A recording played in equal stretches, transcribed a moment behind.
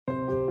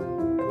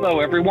Hello,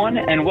 everyone,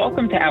 and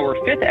welcome to our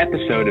 5th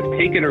episode of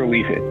Take It or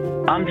Leave It.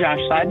 I'm Josh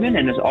Seidman,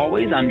 and as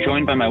always, I'm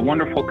joined by my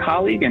wonderful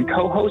colleague and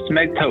co-host,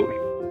 Meg Toth.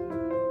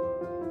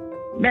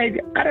 Meg,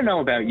 I don't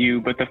know about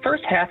you, but the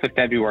first half of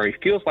February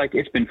feels like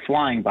it's been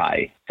flying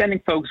by,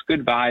 sending folks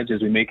good vibes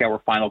as we make our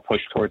final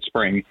push towards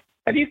spring.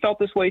 Have you felt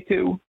this way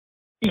too?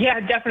 Yeah,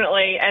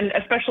 definitely. And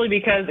especially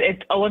because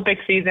it's Olympic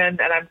season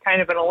and I'm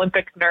kind of an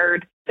Olympic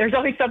nerd. There's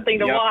always something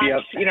to watch,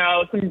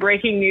 some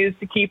breaking news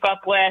to keep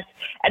up with.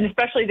 And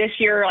especially this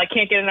year, I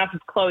can't get enough of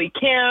Chloe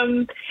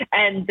Kim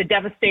and the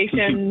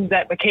devastation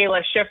that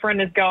Michaela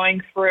Schifrin is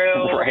going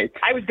through. Right.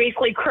 I was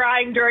basically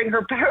crying during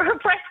her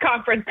press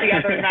conference the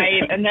other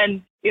night. And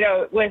then,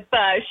 with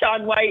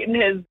Shaun White and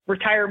his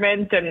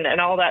retirement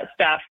and all that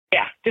stuff.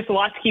 Yeah, just a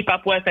lot to keep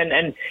up with.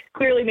 And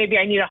clearly maybe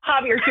I need a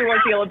hobby or two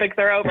once the Olympics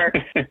are over.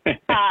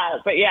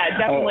 But yeah,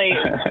 definitely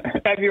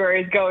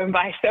February is going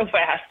by so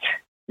fast.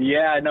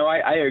 Yeah, no,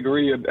 I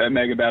agree,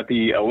 Meg, about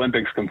the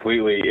Olympics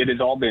completely. It has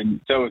all been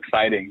so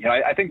exciting.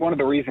 I think one of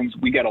the reasons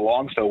we get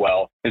along so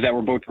well is that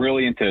we're both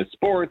really into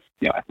sports,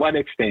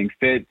 athletics, staying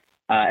fit.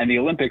 And the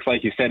Olympics,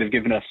 like you said, have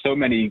given us so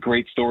many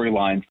great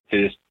storylines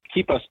to just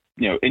keep us,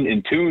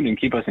 in tune and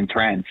keep us in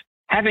trance.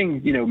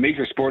 Having,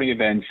 major sporting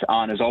events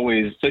on is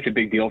always such a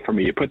big deal for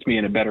me. It puts me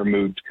in a better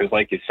mood because,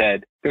 like you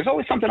said, there's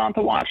always something on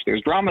to watch.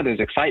 There's drama,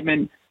 there's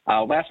excitement.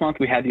 Last month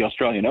we had the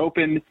Australian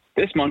Open.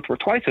 This month we're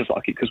twice as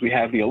lucky because we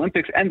have the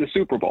Olympics and the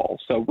Super Bowl.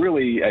 So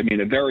really,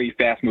 a very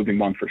fast-moving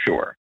month for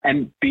sure.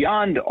 And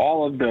beyond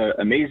all of the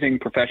amazing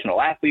professional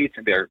athletes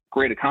and their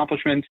great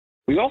accomplishments,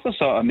 we also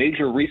saw a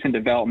major recent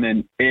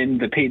development in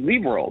the paid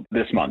leave world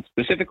this month,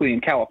 specifically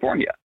in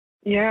California.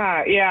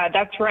 Yeah,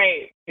 that's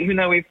right. Even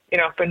though we've,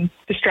 been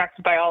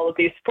distracted by all of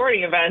these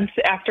sporting events,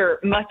 after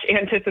much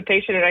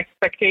anticipation and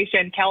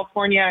expectation,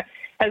 California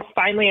has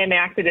finally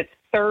enacted its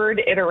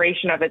third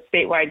iteration of its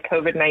statewide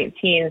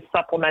COVID-19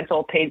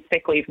 supplemental paid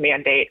sick leave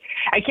mandate.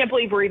 I can't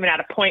believe we're even at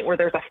a point where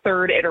there's a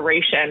third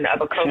iteration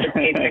of a COVID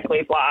paid sick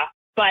leave law.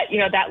 But,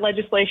 that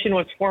legislation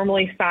was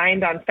formally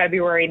signed on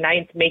February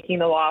 9th, making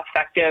the law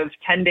effective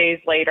 10 days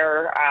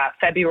later,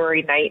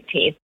 February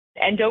 19th.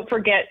 And don't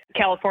forget,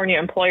 California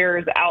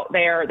employers out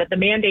there, that the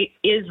mandate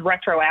is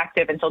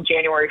retroactive until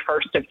January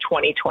 1st of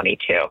 2022.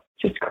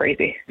 Just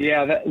crazy.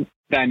 Yeah,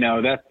 I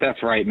know.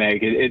 That's right, Meg.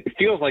 It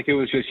feels like it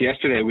was just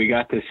yesterday we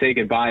got to say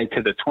goodbye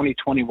to the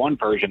 2021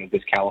 version of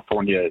this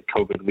California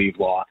COVID leave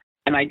law.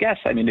 And I guess,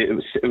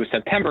 it was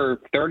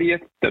September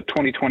 30th of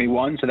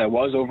 2021, so that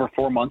was over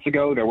 4 months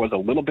ago. There was a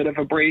little bit of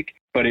a break,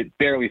 but it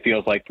barely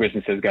feels like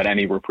businesses got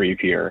any reprieve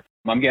here.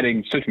 I'm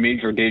getting such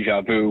major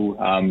deja vu,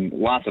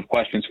 lots of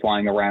questions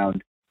flying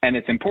around. And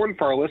it's important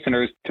for our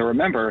listeners to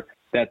remember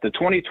that the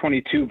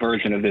 2022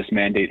 version of this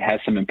mandate has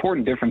some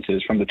important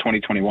differences from the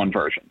 2021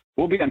 version.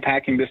 We'll be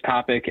unpacking this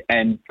topic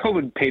and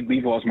COVID paid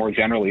leave laws more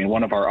generally in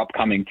one of our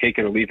upcoming Take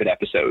It or Leave It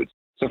episodes.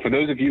 So for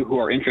those of you who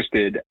are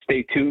interested,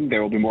 stay tuned.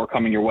 There will be more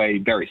coming your way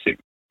very soon.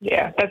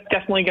 Yeah, that's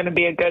definitely going to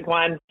be a good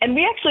one. And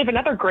we actually have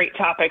another great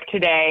topic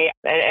today,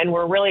 and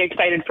we're really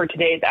excited for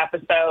today's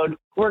episode.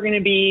 We're going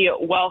to be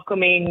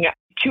welcoming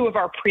two of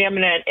our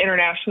preeminent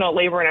international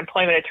labor and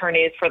employment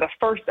attorneys for the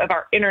first of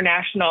our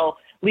international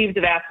leaves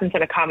of absence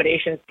and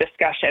accommodations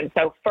discussion.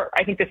 So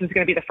I think this is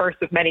going to be the first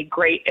of many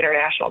great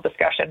international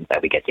discussions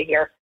that we get to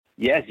hear.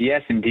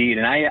 Yes, indeed.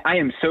 And I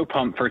am so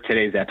pumped for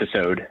today's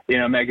episode.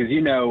 Meg, as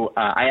you know,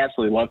 I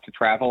absolutely love to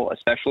travel,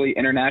 especially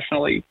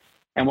internationally.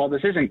 And while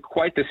this isn't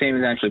quite the same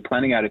as actually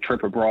planning out a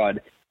trip abroad,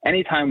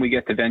 anytime we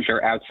get to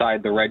venture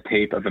outside the red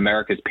tape of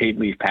America's paid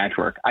leave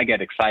patchwork, I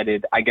get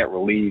excited, I get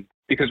relieved,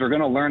 because we're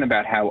going to learn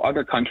about how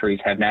other countries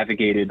have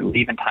navigated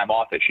leave and time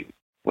off issues.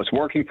 What's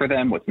working for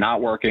them, what's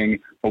not working,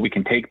 what we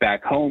can take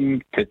back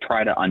home to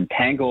try to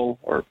untangle,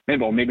 or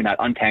maybe not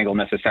untangle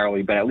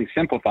necessarily, but at least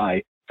simplify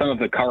some of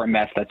the current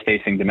mess that's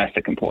facing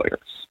domestic employers.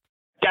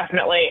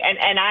 Definitely.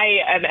 And I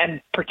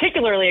am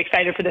particularly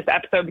excited for this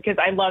episode because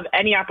I love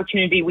any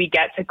opportunity we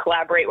get to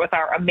collaborate with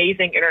our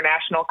amazing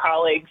international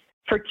colleagues.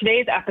 For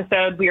today's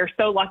episode, we are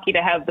so lucky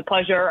to have the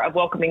pleasure of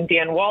welcoming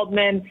Dan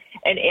Waldman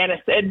and Ana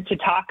Cid to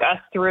talk us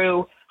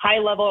through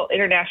high-level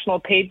international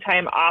paid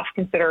time off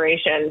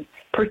considerations,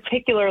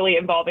 particularly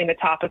involving the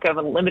topic of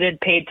unlimited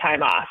paid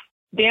time off.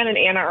 Dan and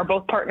Ana are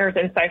both partners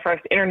in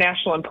Seyfarth's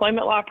international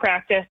employment law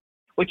practice,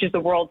 which is the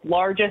world's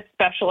largest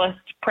specialist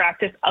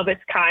practice of its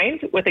kind,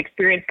 with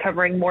experience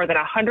covering more than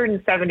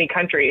 170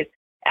 countries,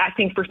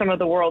 acting for some of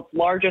the world's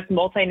largest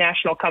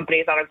multinational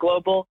companies on a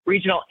global,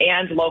 regional,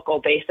 and local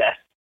basis.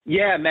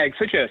 Yeah, Meg,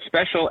 such a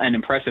special and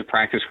impressive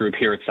practice group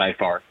here at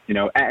Seyfarth,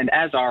 and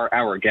as are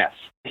our guests.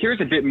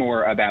 Here's a bit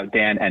more about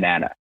Dan and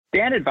Ana.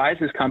 Dan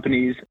advises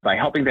companies by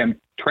helping them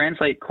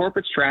translate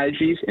corporate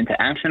strategies into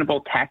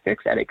actionable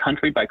tactics at a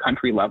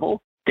country-by-country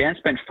level. Dan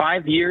spent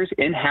 5 years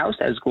in-house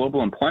as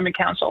Global Employment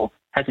Counsel,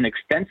 has an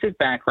extensive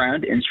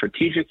background in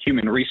strategic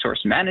human resource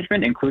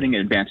management, including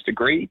an advanced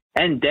degree,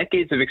 and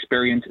decades of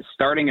experience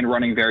starting and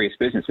running various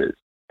businesses.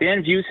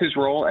 Dan views his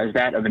role as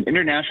that of an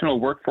international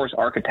workforce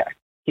architect.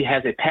 He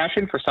has a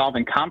passion for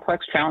solving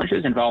complex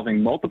challenges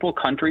involving multiple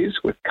countries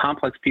with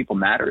complex people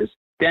matters.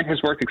 Dan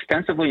has worked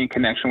extensively in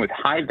connection with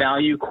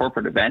high-value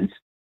corporate events.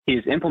 He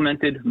has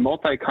implemented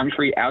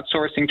multi-country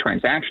outsourcing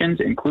transactions,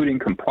 including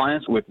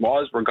compliance with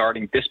laws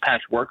regarding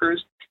dispatch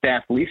workers,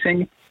 staff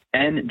leasing,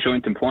 and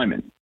joint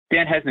employment.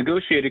 Dan has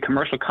negotiated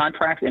commercial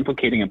contracts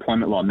implicating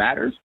employment law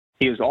matters.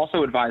 He has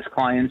also advised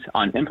clients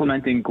on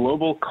implementing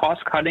global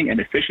cost-cutting and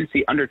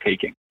efficiency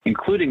undertakings,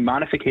 including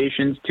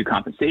modifications to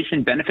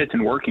compensation, benefits,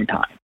 and working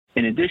time.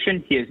 In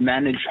addition, he has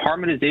managed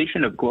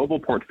harmonization of global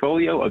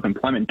portfolio of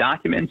employment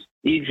documents,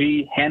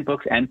 e.g.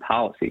 handbooks and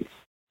policies.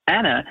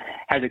 Ana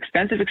has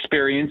extensive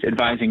experience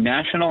advising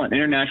national and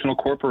international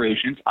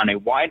corporations on a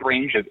wide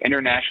range of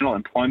international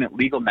employment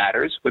legal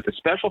matters with a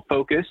special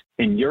focus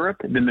in Europe,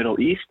 the Middle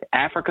East,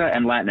 Africa,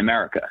 and Latin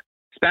America.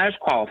 Spanish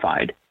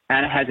qualified,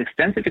 Ana has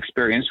extensive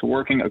experience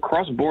working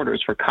across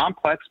borders for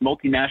complex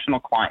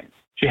multinational clients.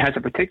 She has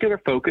a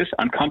particular focus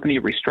on company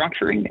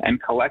restructuring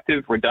and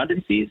collective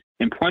redundancies,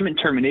 employment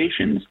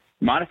terminations,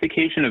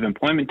 modification of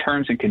employment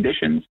terms and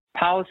conditions,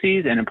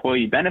 policies and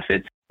employee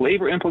benefits,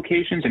 labor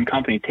implications and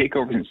company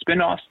takeovers and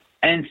spinoffs,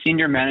 and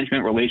senior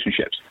management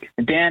relationships.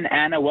 Dan,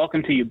 Ana,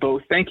 welcome to you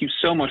both. Thank you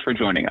so much for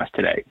joining us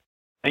today.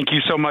 Thank you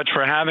so much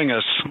for having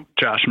us,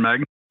 Josh and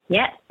Meg.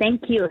 Yeah,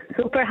 thank you.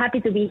 Super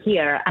happy to be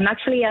here. I'm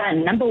actually a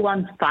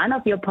 #1 fan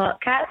of your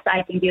podcast.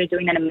 I think you're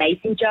doing an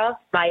amazing job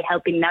by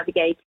helping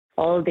navigate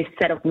all this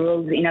set of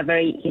rules in a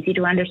very easy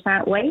to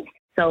understand way.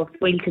 So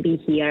thrilled to be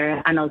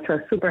here and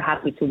also super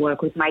happy to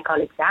work with my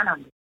colleague Dan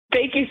on this.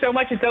 Thank you so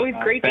much. It's always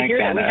great to hear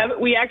that.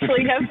 We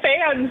actually have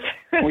fans.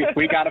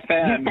 we got a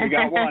fan. We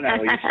got one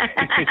at least.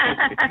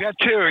 You've got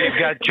two. You've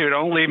got two.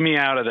 Don't leave me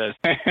out of this.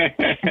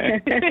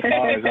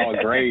 It's all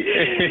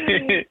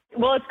great.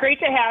 Well, it's great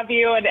to have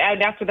you.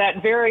 And after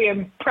that very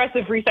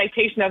impressive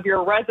recitation of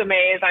your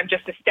resumes, I'm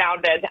just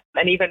astounded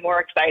and even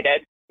more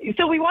excited.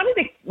 So we wanted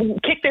to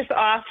kick this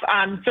off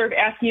sort of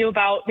asking you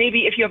about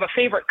maybe if you have a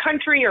favorite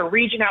country or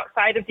region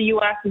outside of the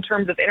U.S. in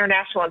terms of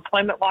international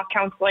employment law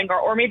counseling,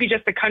 or maybe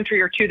just a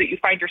country or two that you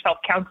find yourself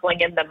counseling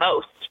in the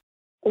most.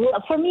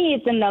 Well, for me,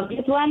 it's an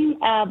obvious one.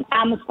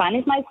 I'm a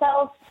Spanish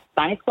myself,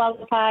 Spanish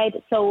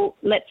qualified. So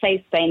let's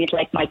say Spain is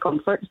like my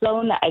comfort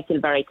zone. I feel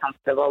very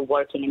comfortable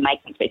working in my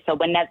country. So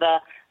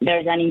whenever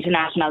there's an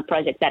international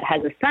project that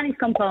has a Spanish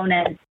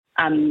component,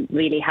 I'm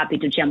really happy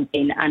to jump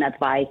in and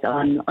advise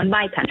on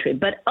my country.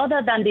 But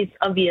other than this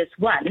obvious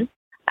one,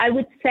 I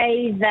would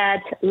say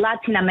that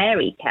Latin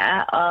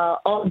America,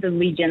 all the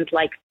regions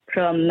like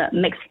from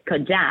Mexico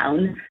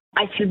down,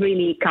 I feel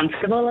really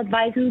comfortable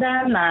advising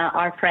them.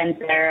 Our friends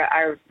there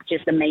are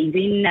just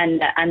amazing,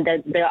 and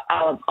the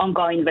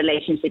ongoing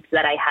relationships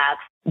that I have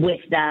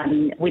with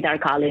them, with our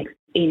colleagues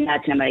in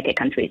Latin America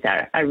countries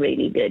are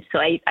really good. So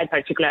I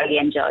particularly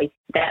enjoy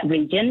that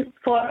region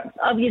for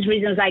obvious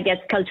reasons. I guess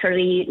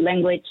culturally,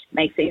 language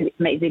makes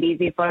it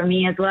easy for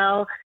me as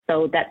well.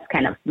 So that's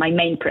kind of my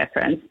main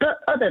preference. But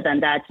other than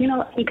that,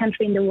 any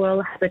country in the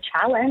world has a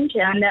challenge,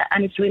 and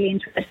it's really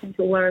interesting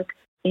to work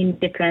in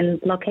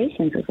different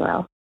locations as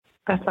well.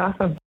 That's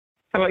awesome.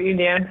 How about you,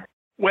 Dan?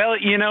 Well,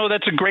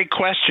 that's a great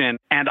question.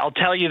 And I'll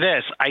tell you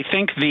this, I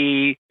think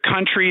the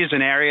countries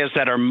and areas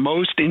that are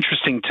most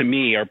interesting to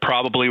me are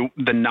probably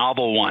the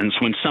novel ones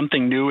when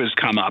something new has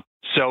come up.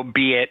 So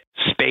be it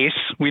space.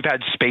 We've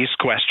had space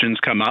questions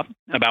come up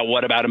about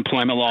what about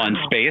employment law in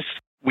space.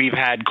 We've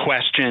had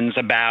questions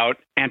about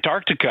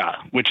Antarctica,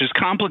 which is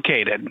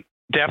complicated,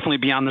 definitely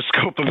beyond the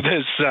scope of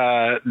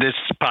this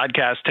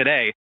podcast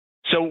today.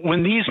 So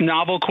when these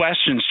novel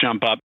questions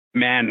jump up,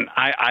 man,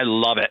 I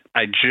love it.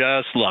 I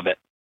just love it.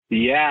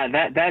 Yeah,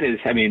 that is,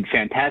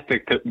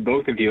 fantastic to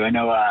both of you. I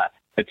know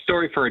it's a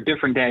story for a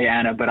different day,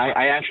 Ana, but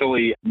I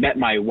actually met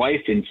my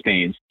wife in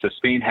Spain. So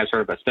Spain has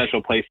sort of a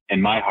special place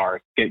in my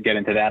heart. Get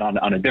into that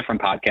on a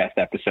different podcast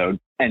episode.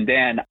 And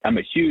Dan, I'm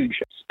a huge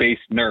space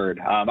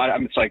nerd.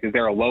 I'm just like, is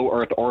there a low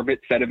Earth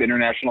orbit set of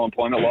international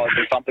employment laws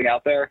or something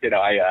out there?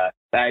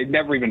 I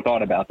never even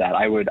thought about that.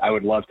 I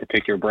would love to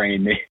pick your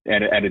brain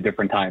at a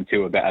different time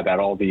too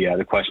about all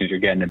the questions you're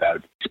getting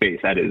about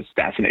space. That is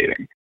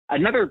fascinating.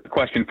 Another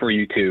question for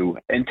you two,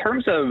 in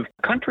terms of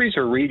countries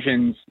or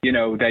regions,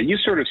 that you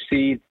sort of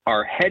see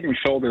are head and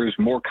shoulders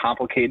more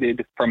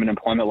complicated from an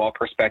employment law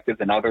perspective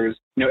than others.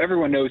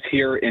 Everyone knows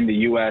here in the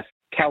U.S.,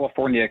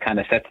 California kind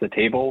of sets the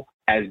table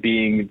as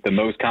being the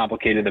most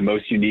complicated, the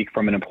most unique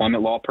from an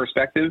employment law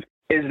perspective.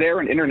 Is there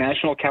an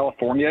international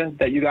California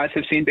that you guys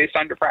have seen based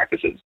on your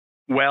practices?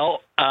 Well,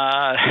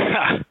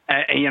 I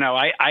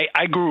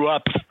grew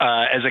up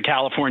as a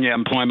California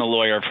employment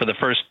lawyer for the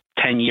first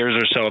 10 years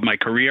or so of my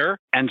career.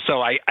 And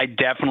so I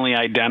definitely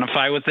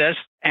identify with this.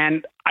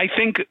 And I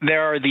think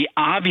there are the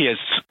obvious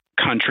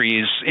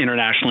countries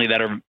internationally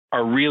that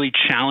are really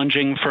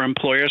challenging for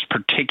employers,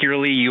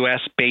 particularly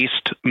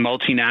U.S.-based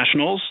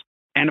multinationals.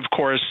 And of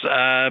course,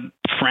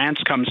 France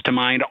comes to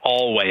mind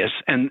always.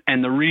 And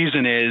the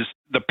reason is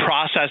the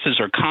processes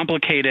are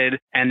complicated,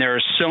 and there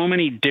are so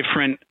many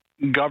different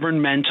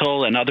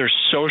governmental and other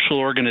social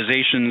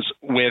organizations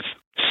with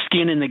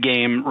skin in the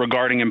game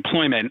regarding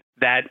employment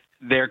that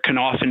there can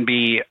often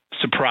be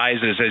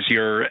surprises as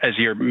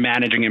you're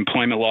managing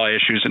employment law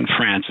issues in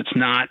France. It's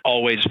not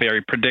always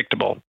very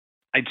predictable.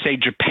 I'd say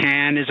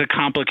Japan is a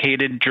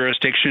complicated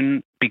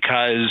jurisdiction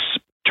because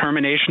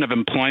termination of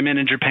employment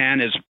in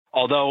Japan is,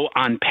 although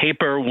on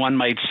paper one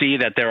might see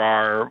that there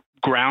are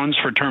grounds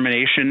for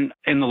termination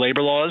in the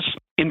labor laws,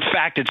 in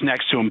fact, it's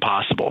next to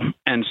impossible.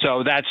 And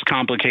so that's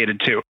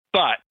complicated too.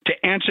 But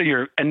to answer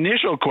your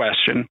initial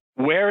question,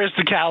 where is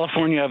the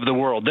California of the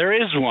world? There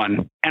is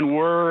one, and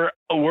we're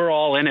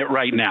all in it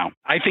right now.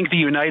 I think the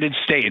United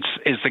States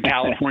is the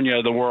California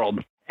of the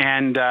world.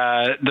 And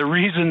the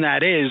reason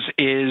that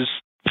is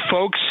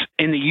folks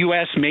in the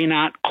U.S. may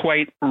not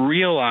quite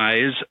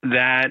realize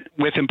that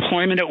with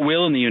employment at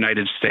will in the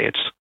United States,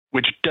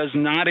 which does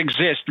not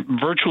exist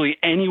virtually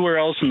anywhere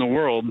else in the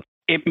world,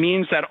 it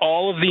means that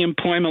all of the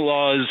employment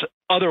laws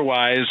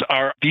otherwise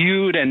are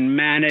viewed and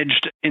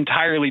managed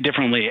entirely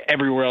differently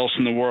everywhere else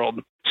in the world.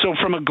 So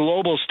from a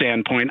global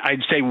standpoint,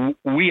 I'd say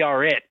we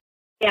are it.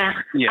 Yeah,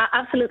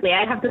 absolutely.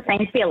 I have the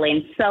same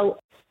feeling. So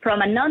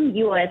from a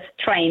non-U.S.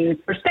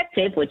 trained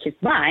perspective, which is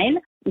mine,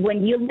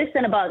 when you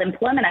listen about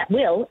employment at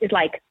will, it's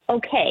like,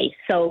 okay,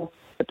 so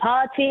the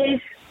parties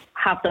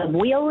have the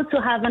will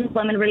to have an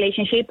employment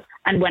relationship,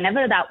 and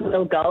whenever that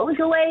will goes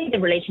away, the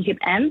relationship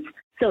ends.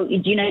 So,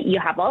 you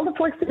have all the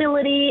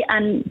flexibility,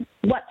 and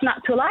what's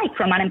not to like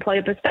from an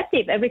employer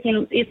perspective?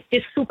 Everything is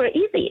just super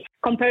easy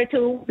compared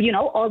to,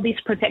 all these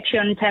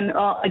protection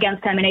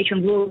against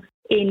termination rules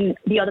in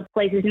the other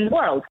places in the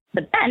world.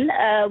 But then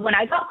when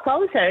I got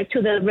closer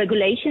to the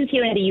regulations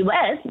here in the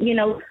U.S.,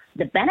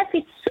 the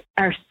benefits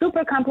are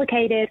super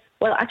complicated.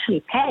 Well,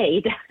 actually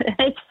paid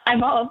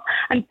time off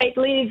and paid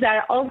leaves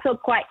are also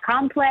quite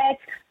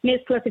complex,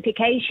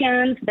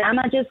 misclassifications,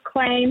 damages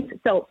claims.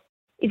 So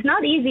it's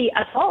not easy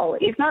at all.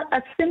 It's not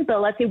as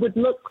simple as it would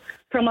look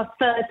from a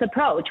first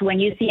approach when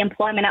you see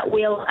employment at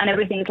will and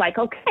everything's like,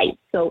 okay,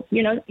 so,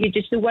 you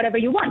just do whatever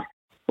you want.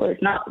 Well,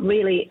 it's not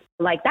really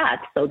like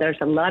that. So there's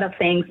a lot of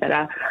things that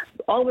are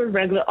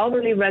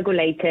overly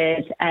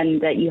regulated,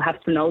 and you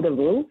have to know the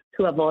rules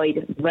to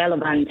avoid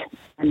relevant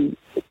and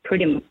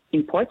pretty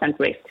important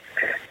risks.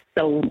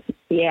 So,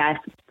 yeah,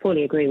 I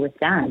fully agree with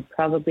that.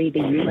 Probably the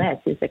U.S.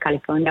 is the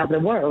California of the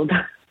world.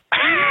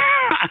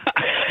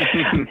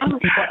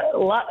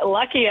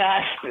 Lucky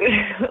us.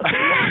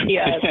 Lucky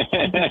us.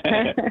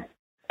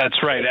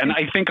 That's right. And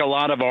I think a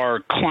lot of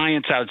our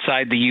clients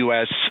outside the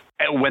U.S.,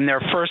 when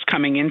they're first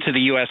coming into the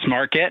U.S.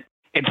 market,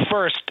 at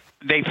first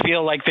they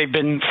feel like they've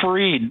been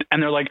freed,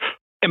 and they're like,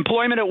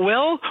 employment at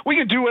will? We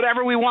can do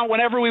whatever we want,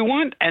 whenever we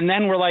want. And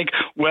then we're like,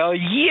 well,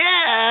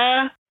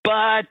 yeah,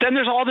 but then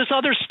there's all this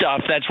other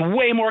stuff that's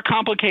way more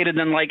complicated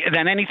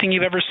than anything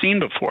you've ever seen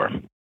before.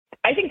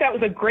 I think that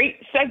was a great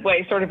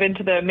segue sort of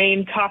into the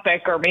main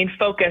topic or main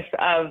focus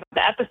of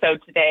the episode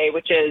today,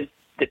 which is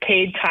the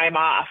paid time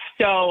off.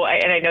 So,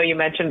 and I know you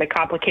mentioned the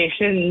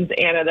complications,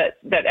 Anna,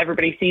 that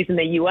everybody sees in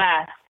the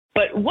U.S.,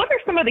 but what are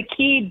some of the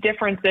key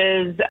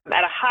differences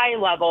at a high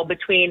level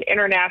between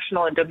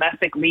international and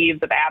domestic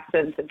leaves of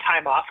absence and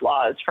time off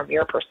laws from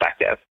your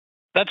perspective?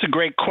 That's a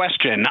great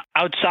question.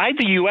 Outside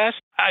the U.S.,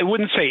 I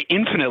wouldn't say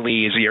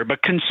infinitely easier,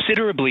 but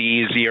considerably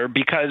easier,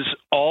 because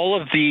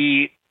all of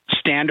the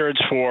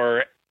standards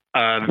for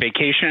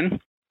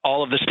vacation,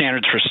 all of the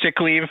standards for sick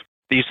leave,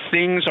 these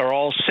things are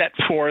all set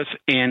forth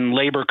in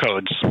labor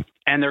codes,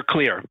 and they're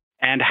clear.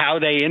 And how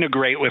they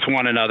integrate with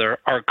one another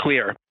are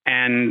clear.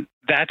 And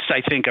that's,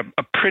 I think,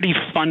 a pretty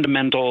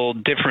fundamental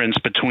difference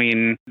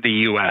between the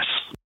U.S.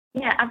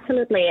 Yeah,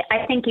 absolutely.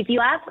 I think if you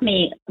ask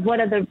me what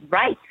are the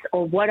rights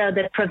or what are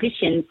the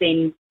provisions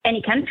in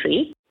any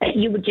country,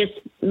 you would just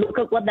look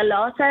at what the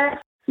law says,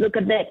 look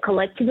at the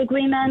collective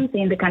agreements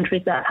in the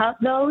countries that have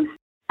those,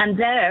 and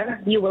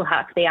there you will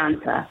have the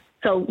answer.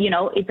 So,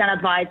 it's an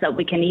advice that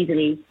we can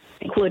easily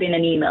include in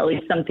an email.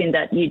 It's something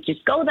that you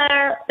just go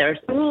there, there's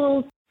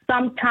rules.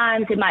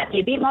 Sometimes it might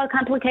be a bit more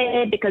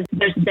complicated because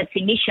there's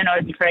definition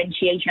or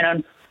differentiation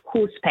on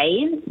who's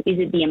paying. Is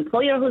it the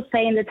employer who's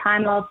paying the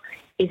time off?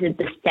 Is it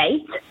the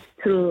state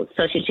through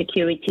Social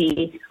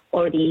Security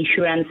or the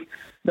insurance,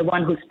 the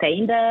one who's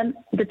paying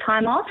the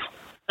time off?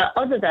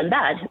 Other than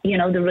that,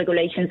 the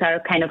regulations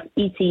are kind of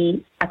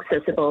easy,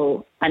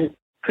 accessible, and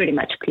pretty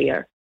much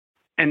clear.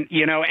 And,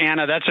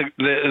 Anna,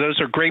 those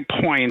are great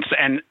points.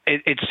 And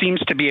it seems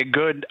to be a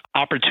good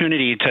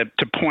opportunity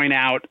to point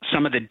out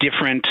some of the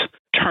different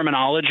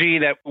terminology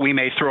that we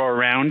may throw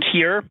around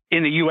here.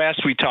 In the U.S.,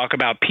 we talk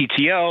about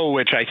PTO,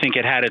 which I think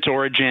it had its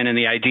origin in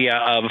the idea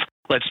of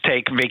let's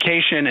take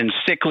vacation and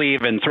sick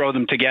leave and throw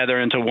them together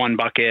into one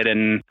bucket.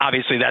 And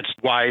obviously that's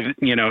why,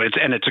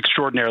 it's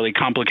extraordinarily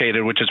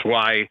complicated, which is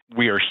why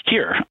we are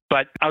here.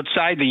 But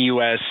outside the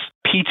U.S.,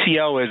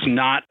 PTO is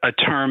not a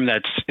term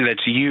that's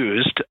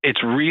used.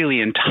 It's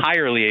really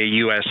entirely a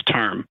U.S.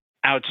 term.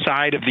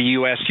 Outside of the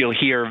U.S., you'll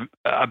hear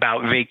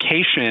about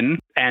vacation,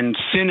 and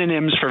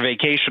synonyms for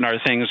vacation are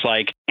things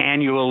like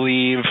annual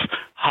leave,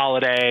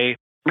 holiday,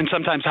 and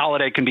sometimes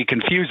holiday can be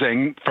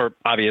confusing for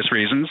obvious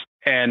reasons.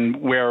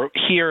 And where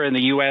here in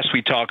the U.S.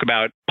 we talk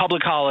about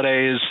public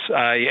holidays,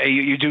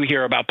 you do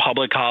hear about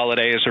public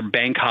holidays or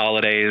bank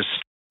holidays.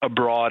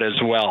 abroad as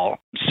well.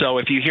 So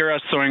if you hear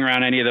us throwing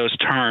around any of those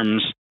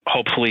terms,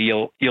 hopefully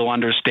you'll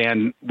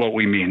understand what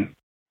we mean.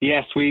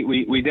 Yes,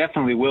 we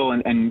definitely will.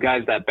 And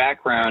guys, that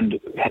background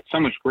had so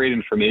much great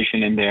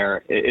information in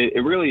there.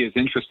 It really is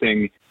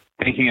interesting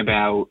thinking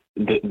about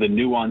the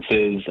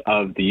nuances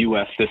of the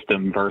U.S.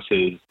 system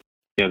versus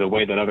the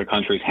way that other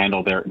countries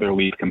handle their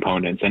leave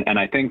components. And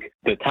I think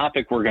the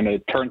topic we're going to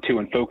turn to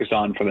and focus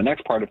on for the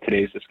next part of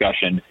today's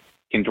discussion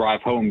can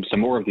drive home some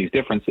more of these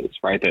differences,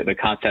 right? The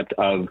concept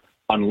of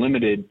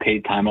unlimited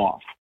paid time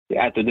off.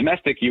 At the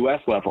domestic U.S.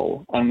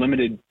 level,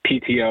 unlimited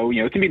PTO,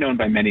 it can be known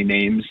by many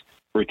names: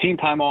 routine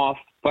time off,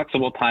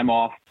 flexible time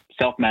off,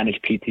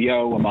 self-managed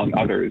PTO, among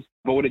others.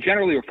 But what it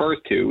generally refers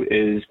to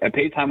is a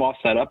paid time off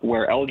setup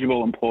where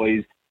eligible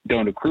employees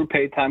don't accrue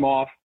paid time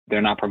off,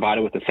 they're not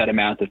provided with a set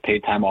amount of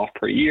paid time off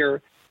per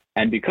year,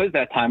 and because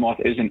that time off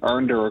isn't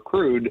earned or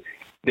accrued,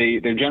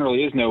 there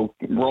generally is no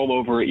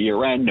rollover at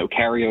year end, no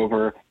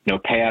carryover, no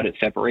payout at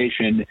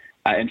separation.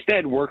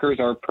 Instead, workers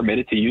are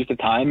permitted to use the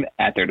time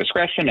at their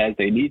discretion as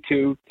they need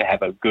to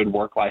have a good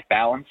work-life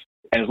balance,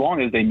 and as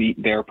long as they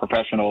meet their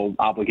professional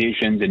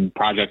obligations and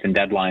projects and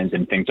deadlines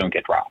and things don't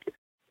get dropped.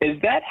 Is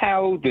that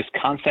how this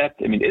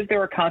concept, is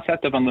there a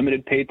concept of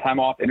unlimited paid time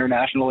off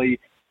internationally?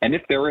 And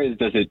if there is,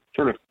 does it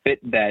sort of fit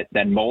that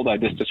mold I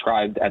just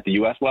described at the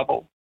U.S.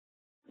 level?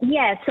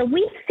 Yeah, so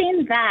we've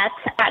seen that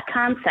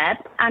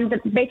concept and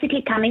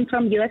basically coming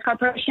from U.S.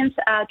 corporations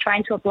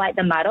trying to apply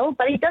the model,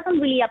 but it doesn't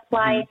really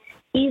apply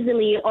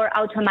easily or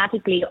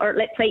automatically or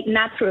let's say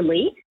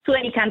naturally to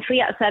any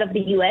country outside of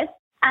the U.S.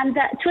 And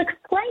to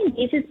explain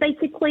this is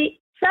basically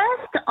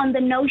first on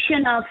the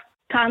notion of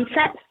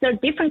concepts. There are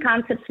different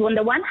concepts. On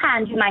the one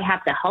hand, you might have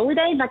the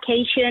holiday,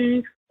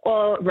 vacation,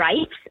 or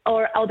rights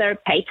or other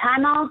paid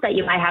time off that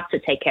you might have to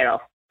take care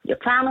of your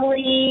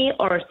family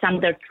or some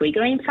other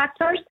triggering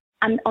factors.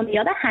 And on the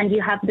other hand, you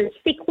have the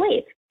sick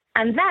leave.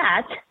 And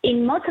that,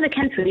 in most of the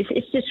countries,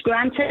 is just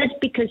granted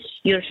because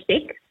you're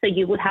sick. So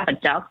you would have a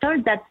doctor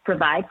that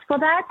provides for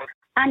that.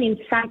 And in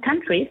some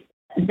countries,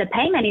 the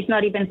payment is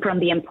not even from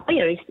the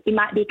employers. It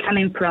might be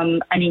coming from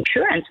an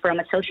insurance, from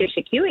a social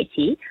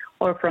security,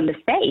 or from the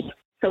state.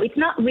 So it's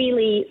not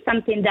really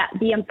something that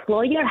the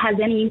employer has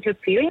any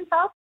interference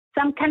of.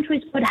 Some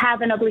countries would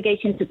have an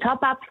obligation to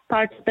top up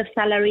part of the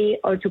salary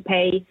or to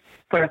pay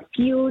for a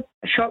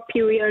short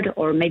period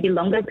or maybe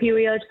longer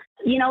period.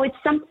 It's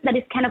something that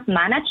is kind of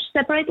managed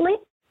separately.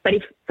 But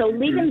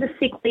leaving the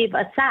sick leave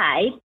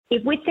aside,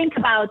 if we think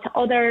about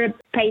other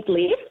paid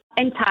leave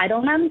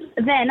entitlements,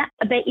 then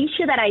the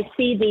issue that I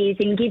see is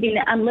in giving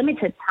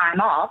unlimited time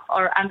off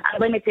or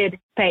unlimited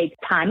paid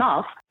time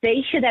off, the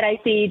issue that I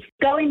see is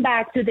going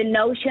back to the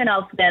notion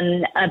of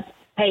then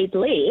paid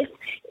leave.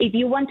 If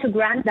you want to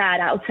grant that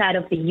outside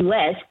of the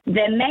U.S.,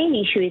 the main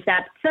issue is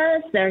that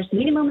first, there's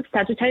minimum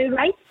statutory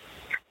rights.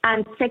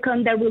 And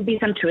second, there will be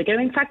some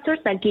triggering factors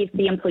that give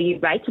the employee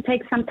right to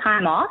take some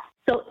time off.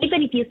 So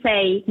even if you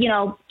say,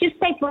 just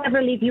take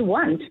whatever leave you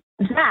want,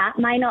 that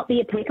might not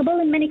be applicable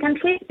in many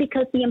countries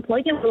because the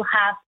employer will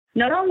have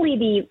not only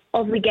the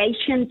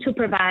obligation to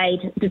provide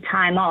the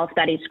time off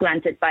that is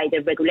granted by the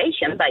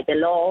regulation, by the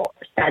law,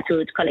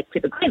 statute,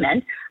 collective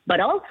agreement, but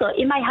also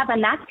it might have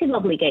an active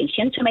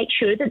obligation to make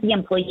sure that the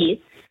employees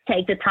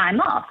take the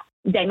time off.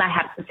 They might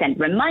have to send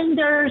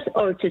reminders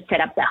or to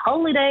set up the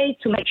holiday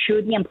to make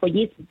sure the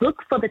employees book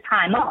for the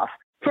time off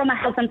from a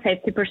health and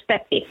safety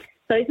perspective.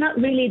 So it's not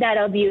really that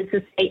obvious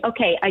to say,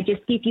 okay, I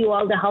just give you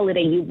all the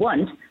holiday you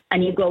want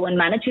and you go and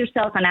manage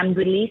yourself and I'm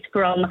released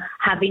from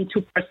having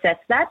to process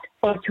that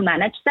or to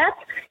manage that.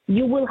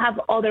 You will have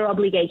other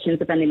obligations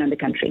depending on the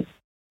country.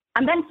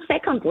 And then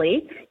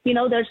secondly,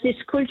 there's this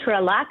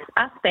cultural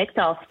aspect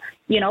of,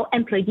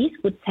 employees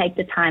would take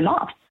the time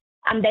off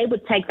and they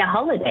would take the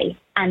holiday.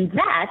 And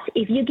that,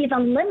 if you give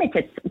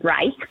unlimited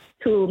right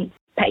to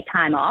pay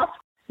time off,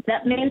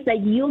 that means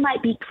that you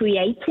might be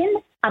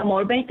creating a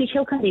more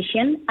beneficial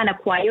condition, an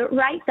acquired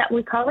right that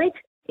we call it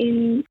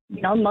in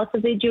most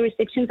of the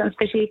jurisdictions, and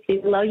especially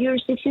civil law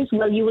jurisdictions,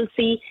 where you will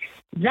see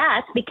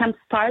that becomes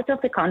part of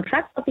the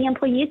contract of the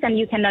employees and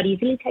you cannot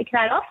easily take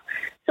that off.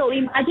 So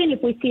imagine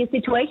if we see a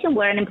situation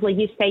where an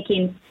employee is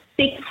taking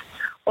 6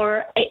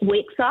 or 8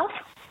 weeks off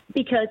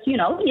because, you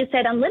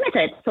said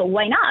unlimited, so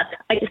why not?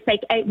 I just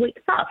take 8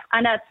 weeks off.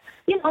 And that's,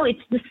 it's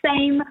the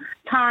same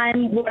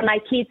time where my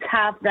kids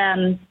have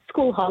the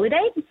school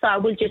holiday, so I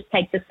will just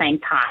take the same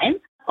time.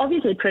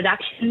 Obviously,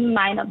 production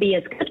might not be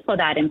as good for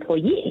that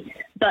employee,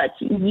 but,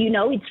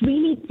 it's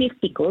really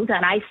difficult.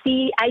 And I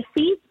see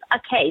a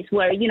case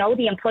where,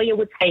 the employer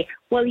would say,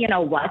 well, you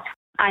know what?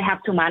 I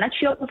have to manage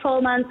your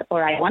performance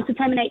or I want to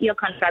terminate your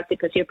contract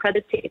because your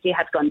productivity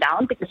has gone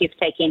down because you've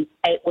taken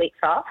 8 weeks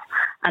off.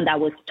 And that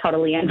was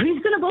totally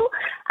unreasonable.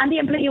 And the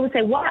employer would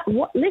say, what?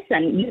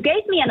 Listen, you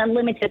gave me an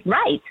unlimited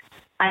right.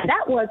 And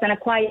that was an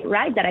acquired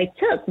right that I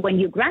took when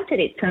you granted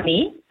it to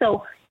me.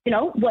 So,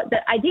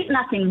 I did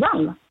nothing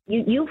wrong.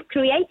 You've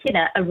created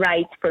a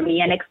right for me,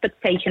 an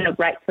expectation of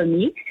right for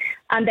me.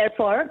 And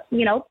therefore,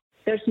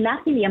 there's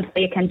nothing the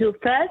employer can do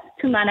first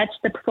to manage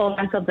the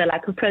performance of the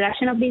lack of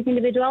production of this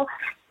individual.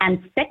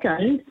 And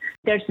second,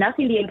 there's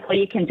nothing the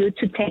employee can do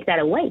to take that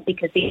away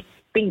because it's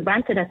being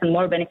granted as a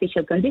more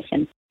beneficial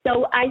condition.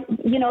 So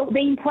the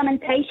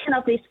implementation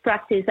of this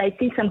practice, I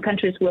see some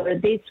countries where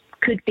this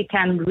could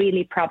become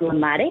really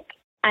problematic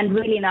and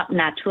really not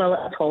natural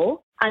at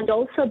all. And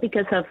also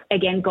because of,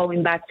 again,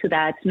 going back to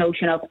that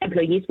notion of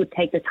employees would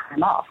take the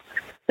time off.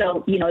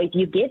 So, if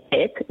you give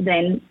it,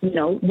 then,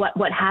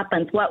 what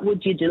happens? What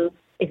would you do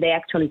if they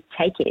actually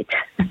take it?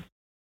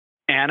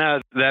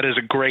 Ana, that is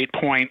a great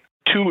point.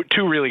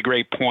 Two really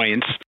great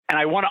points. And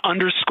I want to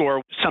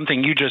underscore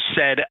something you just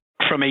said.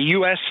 From a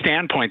U.S.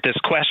 standpoint, this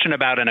question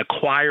about an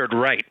acquired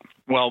right.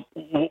 Well,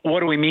 what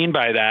do we mean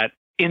by that?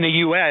 In the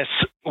U.S.,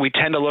 we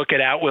tend to look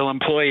at at-will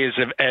employees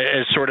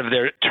as sort of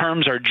their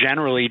terms are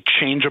generally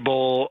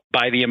changeable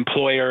by the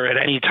employer at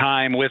any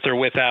time with or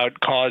without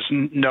cause,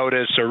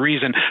 notice, or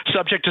reason,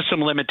 subject to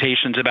some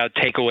limitations about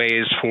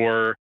takeaways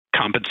for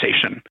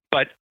compensation.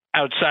 But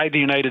outside the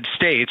United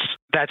States,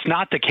 that's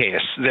not the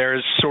case.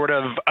 There's sort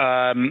of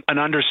an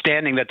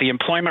understanding that the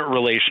employment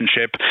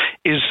relationship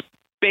is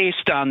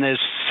based on this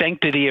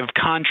sanctity of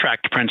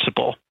contract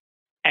principle.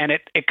 And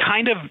it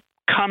kind of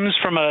comes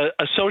from a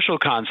social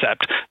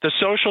concept. The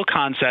social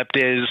concept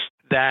is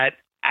that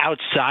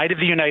outside of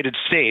the United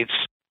States,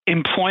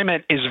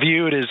 employment is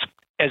viewed as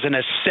an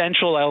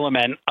essential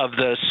element of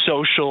the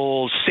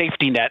social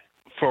safety net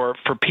for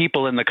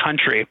people in the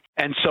country.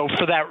 And so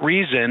for that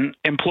reason,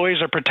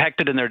 employees are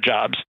protected in their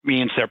jobs.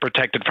 Means they're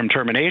protected from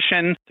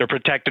termination, they're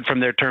protected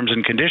from their terms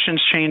and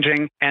conditions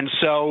changing. And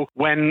so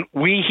when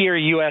we hear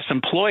U.S.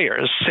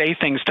 employers say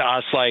things to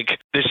us like,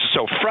 this is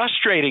so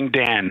frustrating,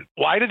 Dan,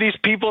 why do these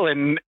people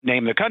in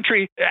name the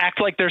country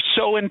act like they're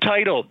so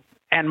entitled?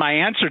 And my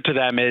answer to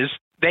them is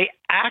they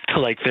act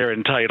like they're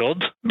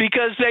entitled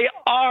because they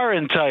are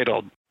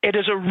entitled. It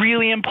is a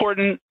really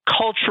important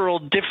cultural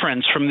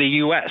difference from the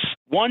U.S.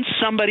 Once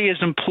somebody is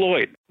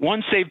employed,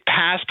 once they've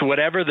passed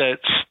whatever the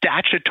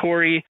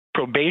statutory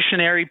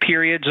probationary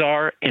periods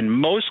are in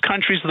most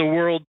countries of the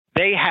world,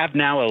 they have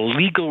now a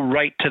legal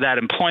right to that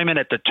employment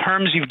at the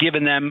terms you've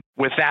given them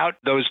without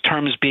those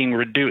terms being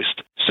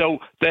reduced. So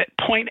that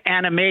point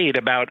Ana made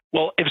about,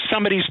 well, if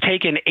somebody's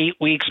taken 8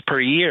 weeks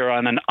per year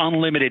on an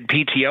unlimited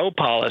PTO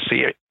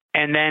policy,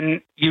 and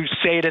then you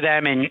say to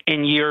them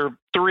in year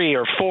 3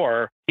 or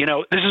 4,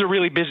 this is a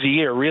really busy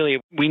year. Really,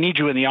 we need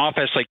you in the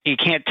office. Like, you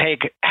can't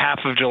take half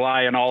of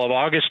July and all of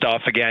August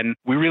off again.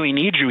 We really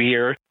need you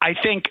here. I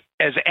think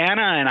as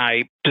Ana and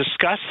I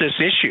discuss this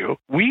issue,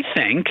 we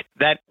think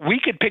that we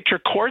could picture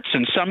courts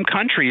in some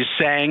countries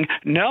saying,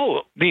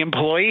 no, the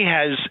employee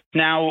has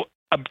now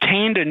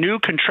obtained a new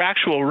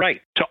contractual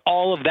right to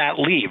all of that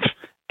leave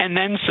and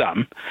then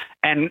some.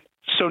 And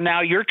so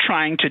now you're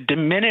trying to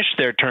diminish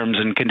their terms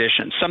and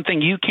conditions,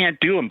 something you can't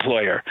do,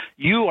 employer.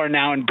 You are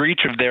now in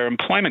breach of their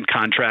employment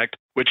contract,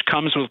 which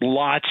comes with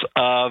lots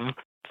of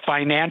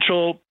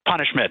financial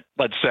punishment,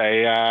 let's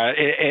say,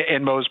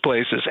 in most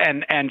places,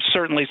 and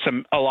certainly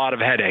a lot of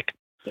headache.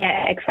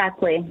 Yeah,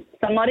 exactly.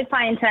 So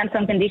modifying terms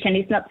and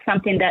conditions is not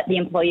something that the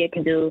employer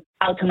can do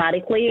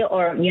automatically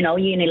or,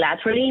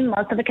 unilaterally in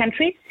most of the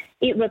countries.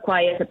 It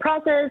requires a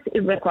process,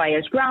 it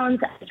requires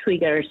grounds, and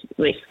triggers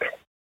risk.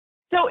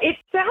 So it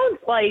sounds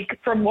like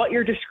from what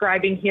you're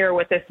describing here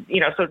with this,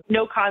 so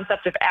no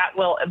concept of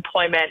at-will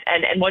employment,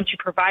 and once you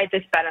provide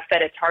this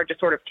benefit, it's hard to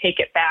sort of take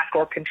it back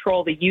or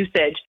control the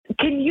usage.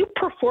 Can you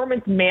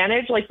performance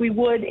manage like we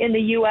would in the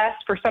U.S.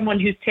 for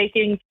someone who's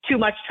taking too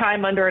much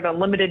time under an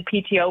unlimited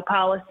PTO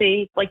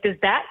policy? Like, does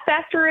that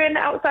factor in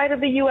outside of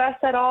the U.S.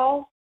 at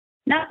all?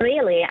 Not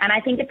really. And I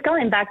think it's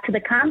going back to the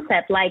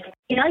concept, like,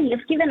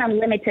 you've given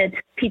unlimited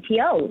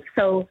PTO.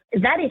 So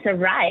that is a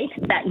right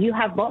that you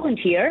have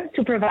volunteered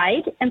to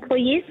provide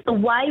employees. So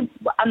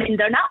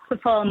they're not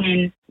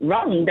performing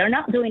wrong. They're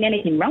not doing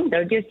anything wrong.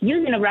 They're just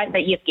using a right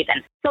that you've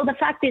given. So the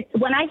fact is,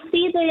 when I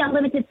see the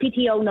unlimited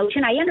PTO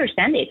notion, I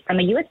understand it. From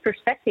a U.S.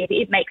 perspective,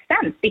 it makes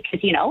sense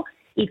because,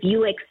 if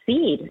you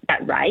exceed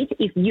that right,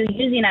 if you're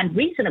using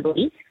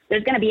unreasonably,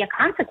 there's going to be a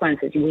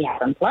consequences. We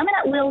have employment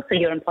at will, so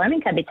your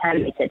employment can be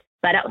terminated.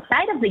 But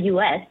outside of the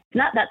U.S., it's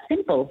not that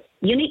simple.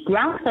 You need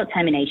grounds for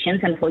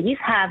terminations. Employees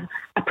have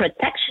a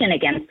protection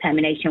against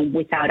termination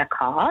without a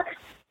cause.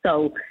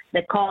 So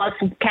the cause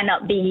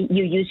cannot be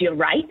you use your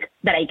right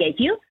that I gave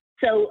you.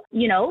 So,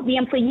 the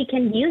employee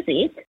can use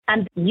it,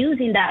 and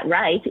using that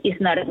right is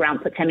not a ground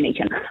for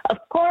termination. Of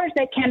course,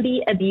 there can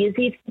be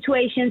abusive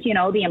situations,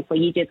 the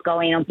employee just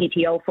going on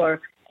PTO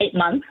for 8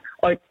 months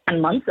or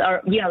 10 months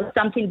or,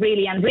 something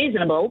really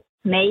unreasonable.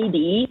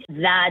 Maybe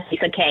that is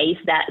a case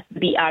that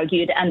be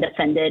argued and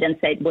defended and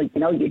said, well,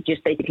 you're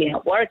just basically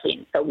not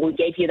working. So we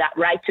gave you that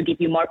right to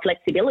give you more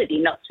flexibility,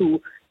 not to,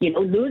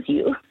 lose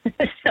you.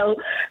 so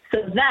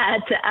that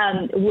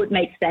would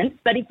make sense.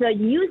 But if the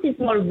use is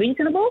more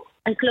reasonable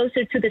and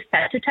closer to the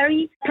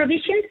statutory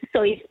provisions,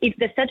 so if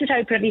the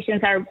statutory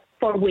provisions are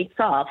 4 weeks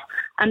off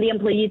and the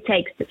employee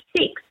takes 6,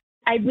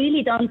 I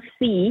really don't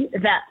see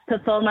that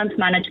performance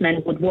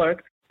management would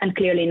work, and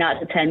clearly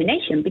not a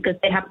termination because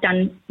they have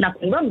done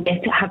nothing wrong.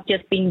 They have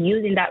just been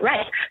using that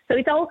right. So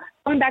it's all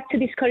going back to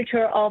this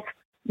culture of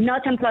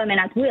not employment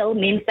at will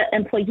means that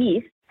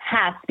employees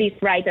have these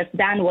rights, as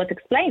Dan was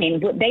explaining,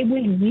 but they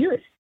will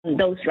use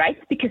those rights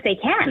because they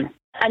can.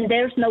 And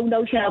there's no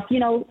notion of,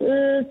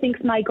 things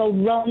might go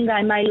wrong,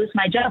 I might lose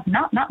my job.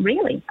 Not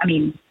really. I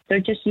mean, they're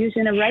just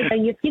using a right that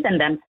you've given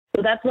them.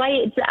 So that's why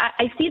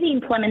I see the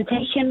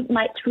implementation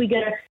might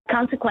trigger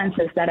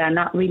consequences that are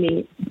not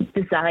really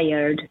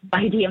desired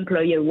by the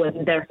employer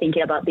when they're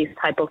thinking about these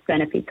type of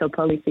benefits or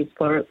policies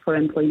for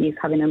employees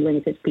having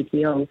unlimited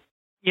PTO.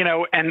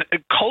 And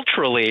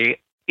culturally,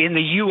 in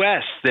the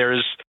U.S.,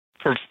 there's,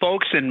 for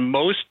folks in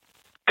most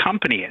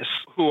companies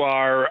who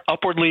are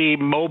upwardly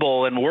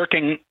mobile and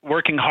working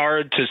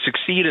hard to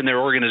succeed in their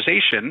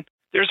organization,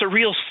 there's a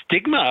real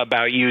stigma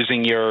about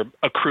using your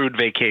accrued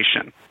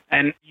vacation.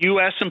 And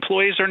U.S.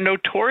 employees are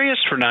notorious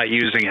for not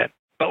using it.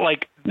 But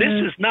this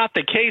is not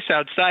the case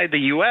outside the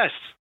U.S.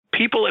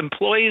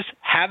 Employees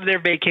have their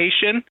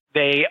vacation.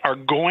 They are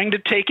going to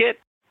take it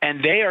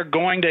and they are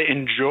going to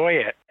enjoy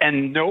it.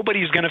 And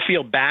nobody's going to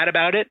feel bad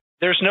about it.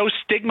 There's no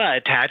stigma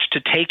attached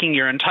to taking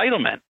your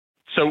entitlement.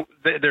 So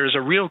there's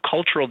a real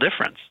cultural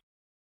difference.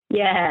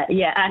 Yeah.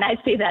 And I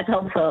see that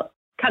also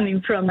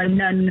coming from a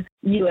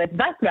non-U.S.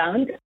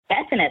 background.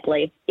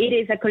 Definitely. It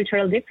is a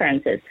cultural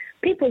differences.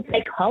 People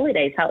take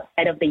holidays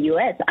outside of the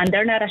U.S. and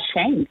they're not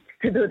ashamed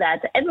to do that.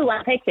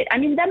 Everyone takes it. I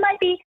mean, that might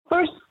be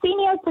for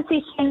senior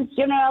positions,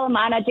 general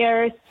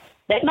managers,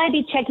 that might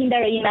be checking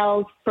their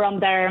emails from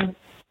their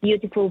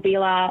beautiful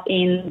villa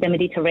in the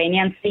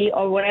Mediterranean Sea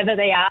or wherever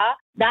they are.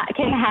 That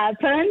can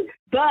happen,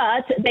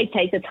 but they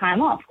take the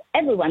time off.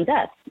 Everyone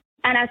does.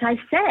 And as I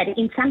said,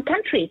 in some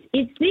countries,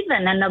 it's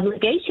even an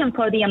obligation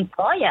for the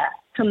employer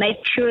to make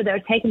sure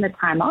they're taking the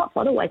time off.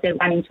 Otherwise, they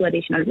run into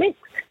additional risks.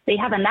 They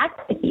have an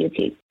active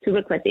duty to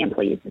request the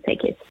employees to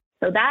take it.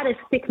 So that is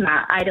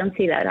stigma. I don't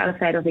see that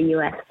outside of the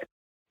U.S.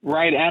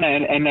 Right, Anna.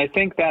 And I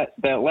think that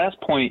last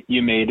point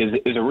you made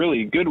is a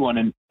really good one.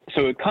 And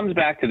so it comes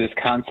back to this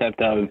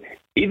concept of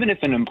even if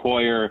an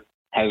employer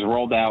has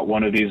rolled out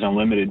one of these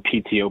unlimited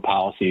PTO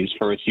policies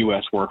for its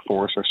U.S.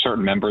 workforce or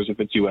certain members of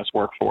its U.S.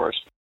 workforce,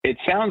 it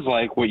sounds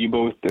like what you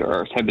both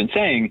have been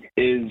saying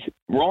is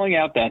rolling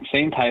out that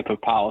same type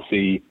of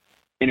policy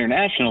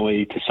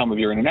internationally to some of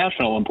your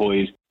international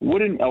employees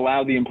wouldn't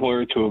allow the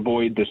employer to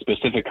avoid the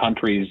specific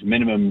country's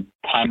minimum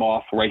time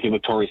off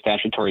regulatory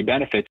statutory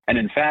benefits. And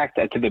in fact,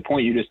 to the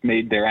point you just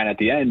made there and at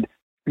the end,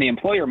 the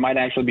employer might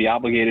actually be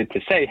obligated to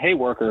say, hey,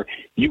 worker,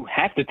 you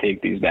have to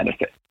take these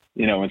benefits,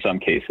 in some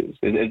cases.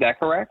 Is that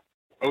correct?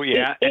 Oh,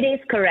 yeah. It is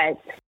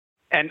correct.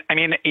 And I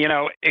mean,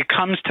 it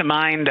comes to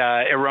mind,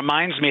 it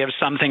reminds me of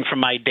something from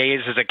my days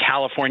as a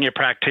California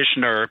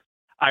practitioner.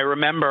 I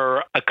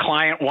remember a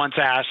client once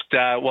asked,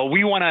 well,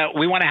 we want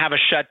to have a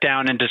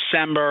shutdown in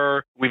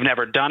December. We've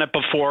never done it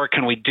before.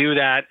 Can we do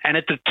that? And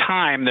at the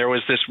time, there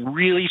was this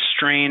really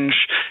strange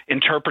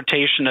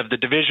interpretation of the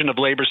Division of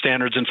Labor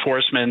Standards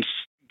Enforcement's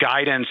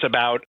guidance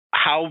about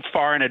how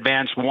far in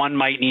advance one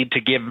might need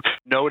to give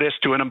notice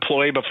to an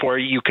employee before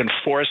you can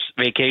force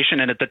vacation.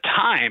 And at the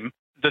time,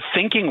 the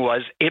thinking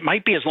was it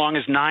might be as long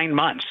as 9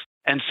 months.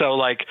 And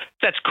so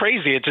that's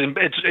crazy.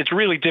 It's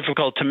really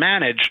difficult to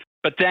manage.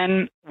 But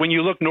then when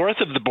you look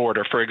north of the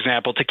border, for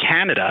example, to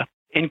Canada,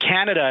 in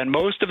Canada and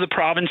most of the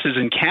provinces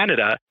in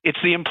Canada, it's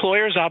the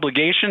employer's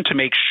obligation to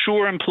make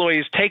sure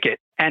employees take it.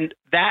 And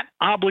that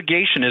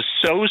obligation is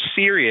so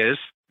serious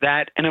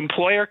that an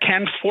employer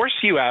can force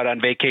you out on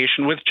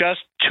vacation with just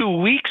 2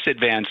 weeks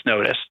advance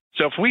notice.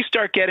 So if we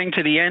start getting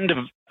to the end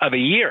of a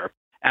year,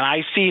 and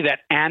I see that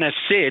Ana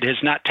Cid has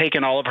not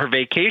taken all of her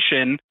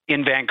vacation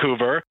in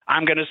Vancouver,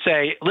 I'm going to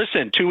say,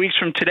 listen, 2 weeks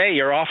from today,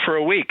 you're off for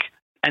a week.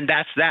 And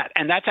that's that.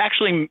 And that's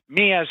actually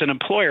me as an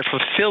employer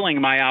fulfilling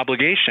my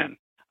obligation.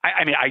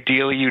 I mean,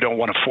 ideally, you don't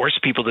want to force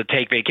people to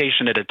take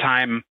vacation at a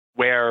time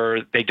where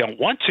they don't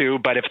want to,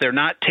 but if they're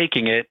not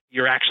taking it,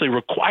 you're actually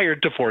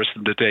required to force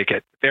them to take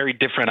it. Very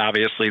different,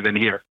 obviously, than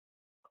here.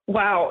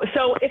 Wow.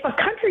 So if a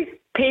country's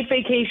paid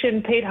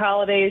vacation, paid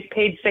holidays,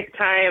 paid sick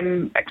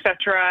time, et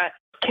cetera,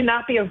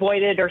 cannot be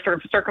avoided or sort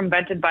of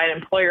circumvented by an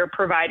employer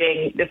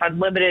providing this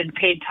unlimited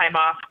paid time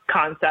off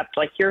concept,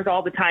 like here's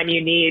all the time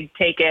you need,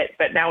 take it,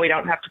 but now we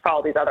don't have to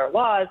follow these other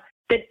laws.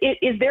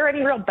 Is there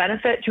any real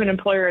benefit to an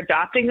employer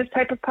adopting this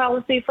type of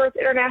policy for its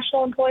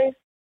international employees?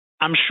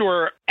 I'm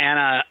sure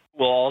Anna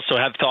will also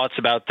have thoughts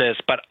about this,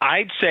 but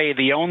I'd say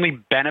the only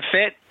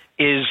benefit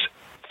is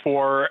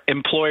for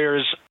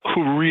employers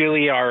who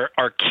really are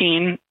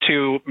keen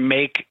to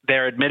make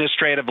their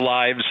administrative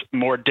lives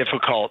more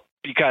difficult.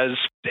 Because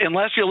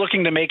unless you're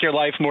looking to make your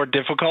life more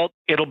difficult,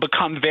 it'll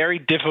become very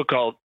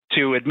difficult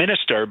to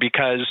administer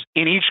because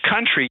in each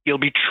country, you'll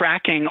be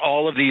tracking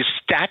all of these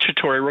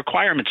statutory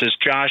requirements, as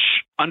Josh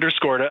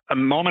underscored a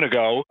moment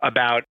ago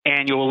about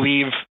annual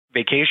leave,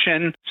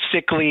 vacation,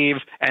 sick leave,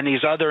 and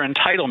these other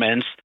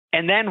entitlements.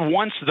 And then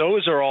once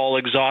those are all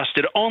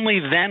exhausted, only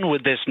then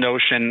would this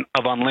notion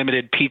of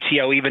unlimited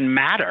PTO even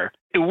matter.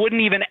 It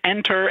wouldn't even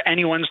enter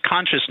anyone's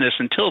consciousness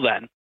until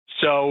then.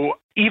 So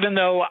even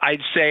though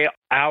I'd say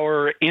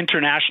our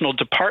international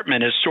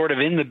department is sort of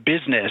in the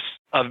business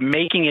of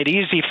making it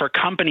easy for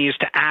companies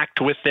to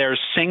act with their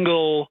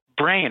single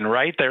brain,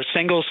 right? Their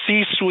single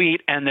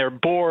C-suite and their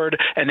board,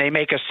 and they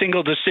make a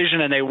single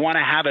decision and they want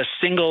to have a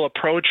single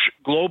approach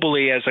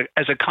globally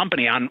as a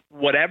company on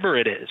whatever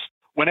it is.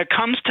 When it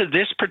comes to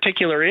this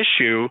particular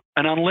issue,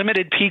 an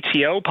unlimited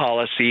PTO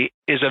policy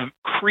is a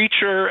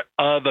creature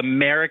of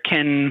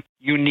American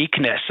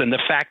uniqueness and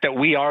the fact that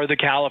we are the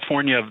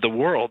California of the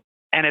world.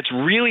 And it's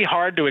really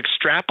hard to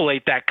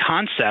extrapolate that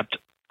concept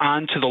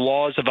onto the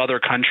laws of other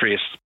countries.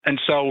 And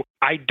so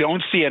I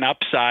don't see an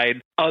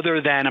upside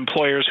other than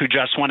employers who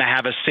just want to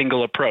have a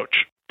single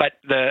approach. But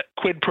the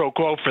quid pro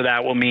quo for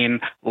that will mean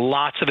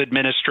lots of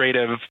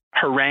administrative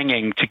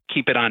haranguing to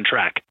keep it on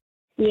track.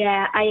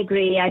 Yeah, I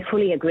agree. I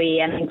fully agree.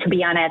 And to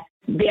be honest,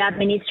 the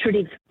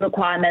administrative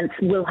requirements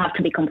will have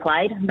to be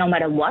complied no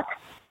matter what.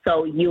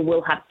 So you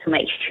will have to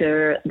make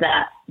sure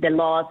that the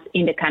laws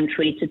in the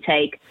country to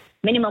take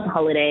minimum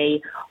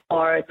holiday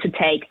or to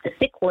take the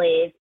sick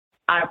leave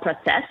are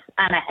processed.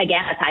 And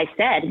again, as I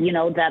said,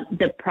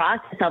 the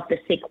process of the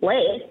sick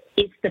leave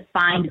is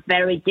defined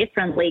very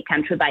differently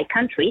country by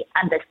country,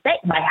 and the state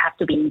might have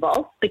to be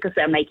involved because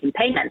they're making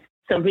payments.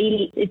 So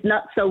really, it's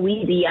not so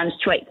easy and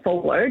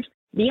straightforward.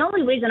 The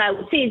only reason I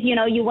would say is,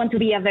 you want to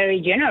be a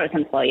very generous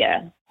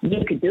employer.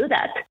 You could do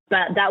that,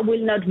 but that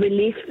will not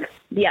relieve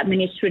the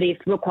administrative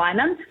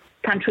requirements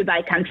country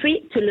by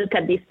country to look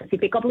at this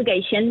specific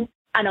obligation.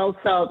 And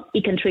also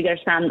it can trigger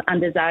some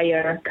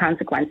undesired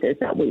consequences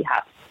that we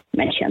have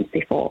mentioned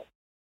before.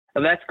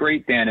 Well, that's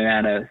great, Dan and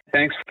Anna.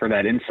 Thanks for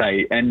that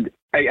insight. And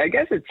I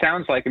guess it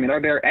sounds like,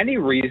 are there any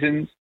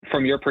reasons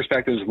from your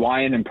perspectives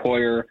why an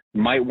employer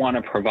might want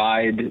to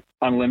provide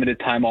unlimited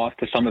time off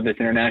to some of its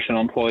international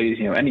employees?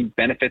 Any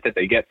benefit that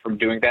they get from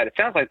doing that? It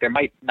sounds like there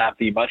might not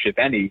be much, if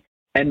any.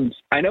 And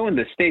I know in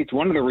the States,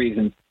 one of the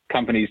reasons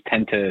companies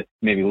tend to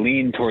maybe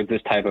lean towards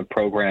this type of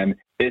program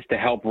is to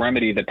help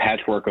remedy the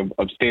patchwork of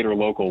state or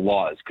local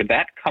laws. Could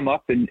that come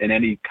up in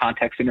any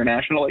context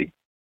internationally?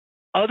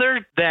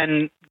 Other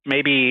than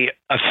maybe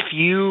a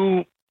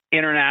few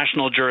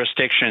international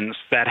jurisdictions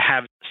that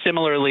have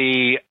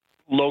similarly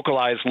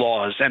localized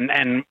laws,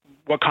 and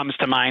what comes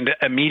to mind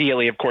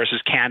immediately, of course,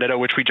 is Canada,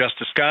 which we just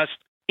discussed,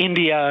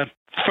 India.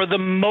 For the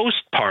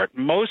most part,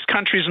 most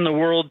countries in the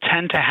world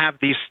tend to have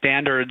these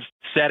standards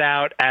set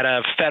out at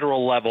a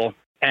federal level,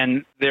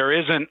 and there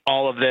isn't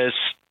all of this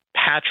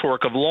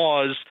patchwork of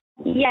laws.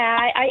 Yeah,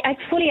 I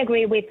fully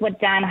agree with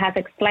what Dan has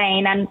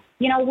explained. And,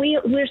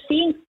 we're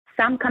seeing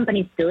some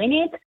companies doing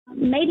it,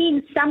 maybe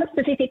in some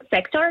specific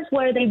sectors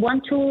where they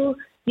want to,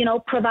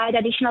 provide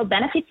additional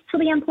benefits to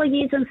the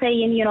employees and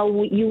saying,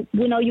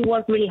 we know you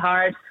work really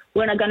hard.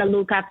 We're not going to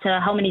look after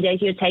how many days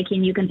you're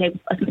taking. You can take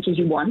as much as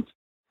you want.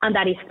 And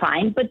that is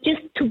fine. But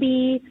just to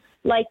be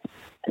like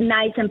a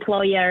nice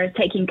employer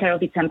taking care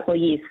of its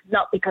employees,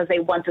 not because they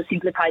want to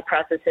simplify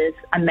processes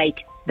and make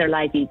their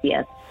life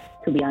easier,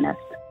 to be honest.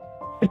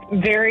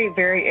 It's very,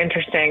 very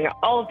interesting.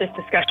 All of this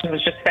discussion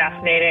was just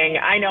fascinating.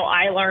 I know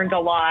I learned a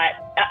lot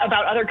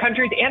about other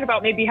countries and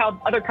about maybe how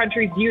other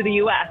countries view the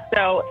U.S.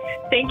 So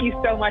thank you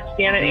so much,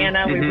 Dan and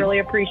Anna. We really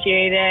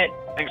appreciate it.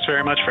 Thanks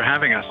very much for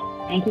having us.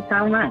 Thank you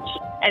so much.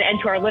 And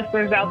to our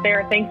listeners out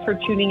there, thanks for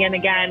tuning in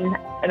again.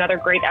 Another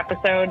great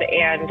episode,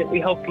 and we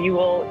hope you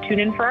will tune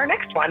in for our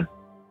next one.